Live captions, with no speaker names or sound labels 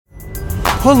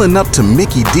Pulling up to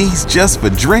Mickey D's just for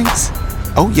drinks?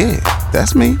 Oh yeah,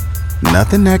 that's me.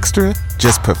 Nothing extra,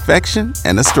 just perfection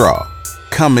and a straw.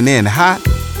 Coming in hot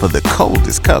for the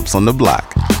coldest cups on the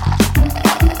block.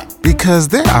 Because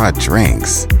there are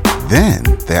drinks. Then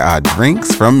there are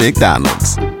drinks from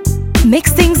McDonald's.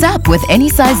 Mix things up with any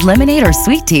size lemonade or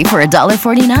sweet tea for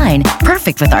 $1.49.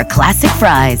 Perfect with our classic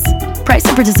fries. Price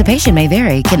and participation may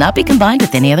vary. Cannot be combined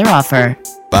with any other offer.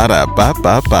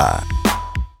 Ba-da-ba-ba-ba.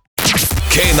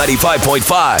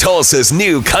 K95.5, Tulsa's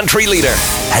new country leader.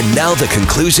 And now the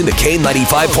conclusion to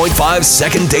K95.5's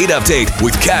second date update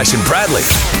with Cash and Bradley.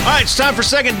 All right, it's time for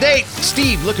second date.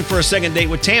 Steve looking for a second date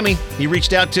with Tammy. He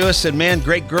reached out to us, said, man,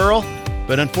 great girl,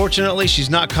 but unfortunately she's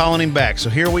not calling him back. So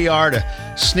here we are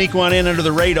to sneak one in under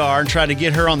the radar and try to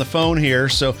get her on the phone here.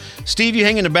 So Steve, you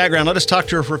hang in the background. Let us talk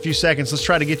to her for a few seconds. Let's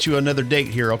try to get you another date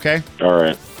here, okay? All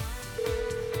right.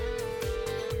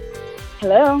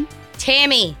 Hello.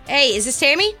 Tammy. Hey, is this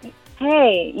Tammy?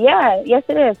 Hey, yes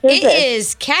it is. Who's It this?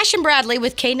 is Cash and Bradley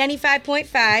with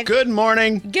K95.5. Good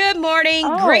morning. Good morning.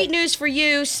 Oh. Great news for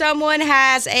you. Someone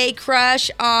has a crush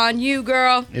on you,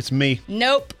 girl. It's me.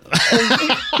 Nope.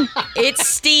 It's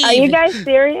Steve. Are you guys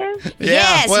serious?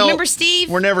 Yes. well, Remember Steve?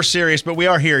 We're never serious, but we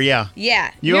are here, yeah.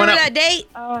 Yeah. You Remember wanna- that date?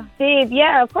 Oh, Steve.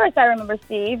 Yeah, of course I remember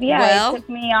Steve. Yeah, Well- he took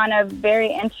me on a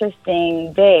very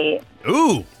interesting date.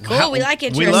 Ooh. Cool, we like We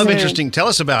interesting. love interesting. Tell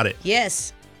us about it.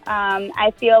 Yes.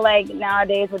 I feel like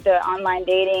nowadays with the online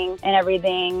dating and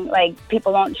everything, like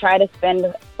people don't try to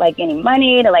spend like any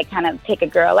money to like kind of take a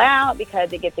girl out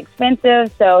because it gets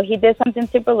expensive. So he did something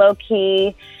super low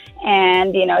key.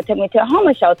 And, took me to a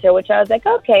homeless shelter, which I was like,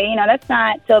 okay, that's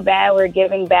not so bad. We're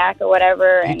giving back or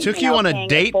whatever. He And, took you on a paying it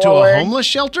date to a forward. homeless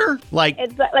shelter? Like,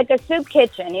 It's like a soup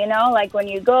kitchen, like when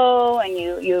you go and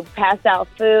you pass out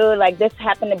food. Like this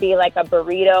happened to be like a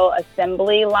burrito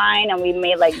assembly line, and we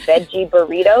made like veggie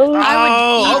burritos. I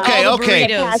would eat all the okay.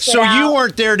 burritos. Pass it So you out.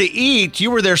 weren't there to eat.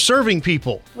 You were there serving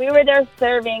people. We were there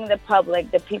serving the public,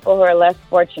 the people who are less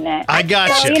fortunate. I got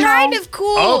That's you. kind of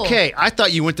cool. Okay, I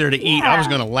thought you went there to eat. I was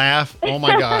going to laugh. Oh,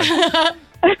 my God.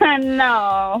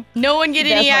 No. No one get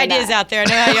any Definitely ideas not. out there. I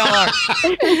know how y'all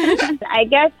are. I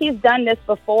guess he's done this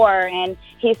before, and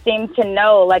he seemed to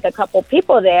know like a couple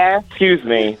people there.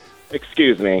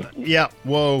 Excuse me. Yeah,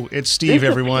 whoa, it's Steve,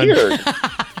 everyone. Disappeared.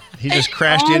 He just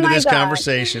crashed Oh into my this God.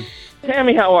 conversation.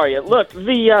 Tammy, how are you? Look,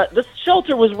 the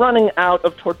shelter was running out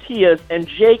of tortillas, and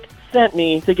Jake sent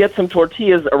me to get some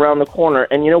tortillas around the corner.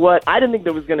 And you know what? I didn't think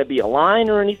there was going to be a line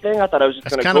or anything. I thought I was just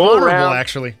That's going to kind of go honorable, around.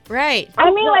 actually. Right. I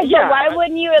mean, Well, like, yeah, so why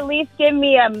wouldn't you at least give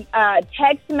me a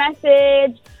text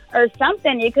message or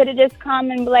something? You could have just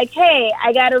come and be like, hey,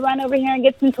 I got to run over here and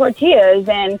get some tortillas.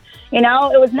 And,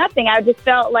 it was nothing. I just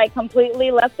felt like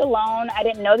completely left alone. I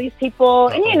didn't know these people.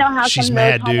 And you know how She's some of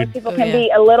those mad, homeless dude. people Oh, can yeah. be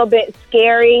a little bit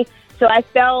scary. So I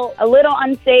felt a little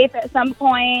unsafe at some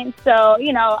point. So,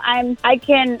 I'm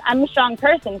a strong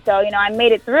person. So, I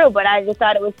made it through, but I just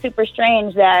thought it was super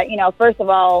strange that, first of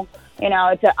all,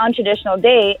 it's an untraditional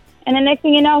date. And the next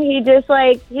thing you know, he's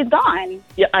gone.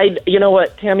 Yeah, you know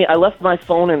what, Tammy? I left my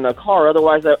phone in the car.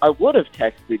 Otherwise, I would have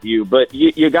texted you. But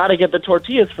you got to get the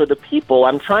tortillas for the people.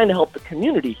 I'm trying to help the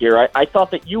community here. I thought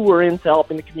that you were into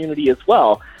helping the community as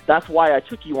well. That's why I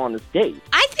took you on this date.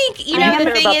 I think, I the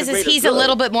care thing about is the greater he's a good.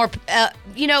 little bit more,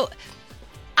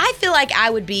 I feel like I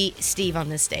would be Steve on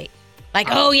this date. Like,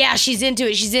 oh, yeah, she's into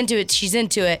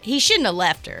it. He shouldn't have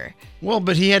left her. Well,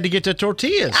 but he had to get the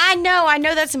tortillas. I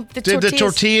know that's the Did tortillas. the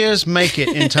tortillas make it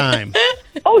in time?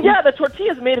 Oh, yeah, the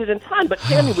tortillas made it in time, but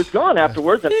Tammy was gone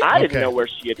afterwards, and I didn't Okay. know where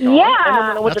she had gone. Yeah. And then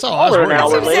when I went That's to all I was call her an worried hour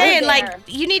about. That's what I'm later. saying. Like,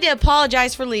 you need to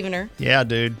apologize for leaving her. Yeah,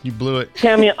 dude, you blew it.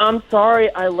 Tammy, I'm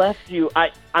sorry I left you. I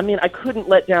couldn't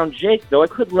let down Jake, though. I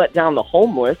couldn't let down the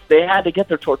homeless. They had to get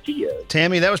their tortillas.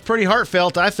 Tammy, that was pretty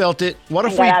heartfelt. I felt it. What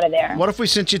if I got out of there. What if we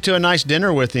sent you to a nice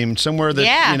dinner with him somewhere that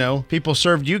Yeah. people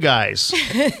served you guys?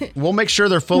 We'll make sure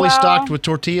they're fully Well- stocked with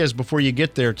tortillas before you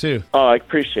get there too. Oh, I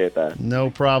appreciate that. No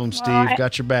problem, Steve. Well,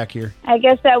 Got your back here. I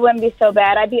guess that wouldn't be so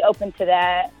bad. I'd be open to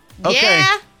that. Okay.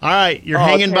 Yeah. All right, you're Oh,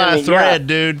 hanging by a Tammy, thread, yeah.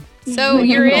 dude. So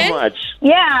you're So in? much.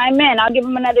 Yeah, I'm in. I'll give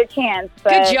him another chance.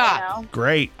 But, Good job.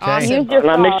 Great. Okay. Awesome. use your And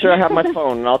I'll make phone. sure I have my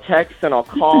phone, and I'll text, and I'll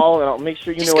call, and I'll make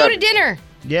sure you Just know go to everything. dinner.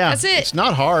 Yeah, That's it. It's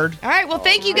not hard. All right. Well,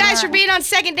 thank you guys for being on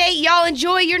second date. Y'all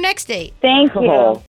enjoy your next date. Thank you. Oh,